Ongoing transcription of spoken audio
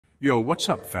Yo, what's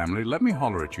up, family? Let me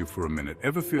holler at you for a minute.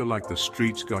 Ever feel like the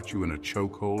streets got you in a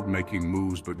chokehold, making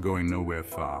moves but going nowhere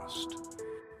fast?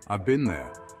 I've been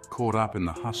there, caught up in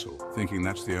the hustle, thinking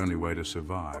that's the only way to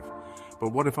survive.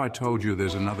 But what if I told you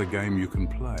there's another game you can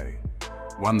play?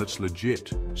 One that's legit,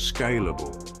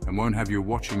 scalable, and won't have you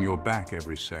watching your back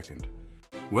every second.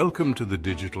 Welcome to the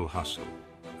digital hustle,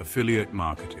 affiliate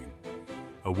marketing.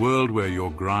 A world where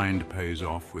your grind pays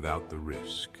off without the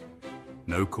risk.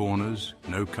 No corners,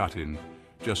 no cut-in,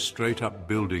 just straight up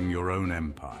building your own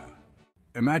empire.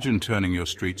 Imagine turning your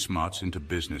street smarts into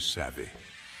business savvy,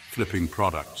 flipping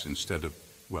products instead of,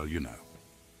 well, you know,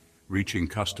 reaching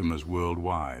customers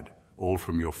worldwide, all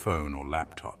from your phone or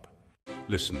laptop.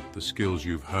 Listen, the skills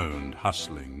you've honed,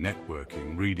 hustling,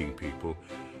 networking, reading people,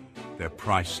 they're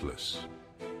priceless.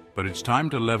 But it's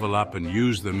time to level up and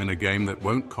use them in a game that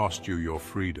won't cost you your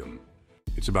freedom.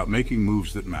 It's about making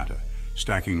moves that matter,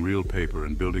 stacking real paper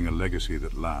and building a legacy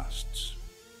that lasts.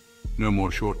 No more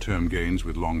short-term gains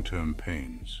with long-term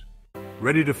pains.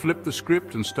 Ready to flip the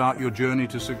script and start your journey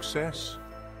to success?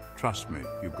 Trust me,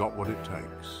 you've got what it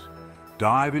takes.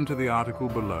 Dive into the article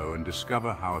below and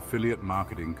discover how affiliate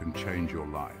marketing can change your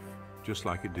life, just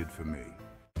like it did for me.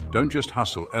 Don't just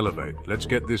hustle, elevate. Let's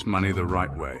get this money the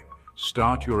right way.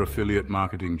 Start your affiliate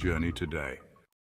marketing journey today.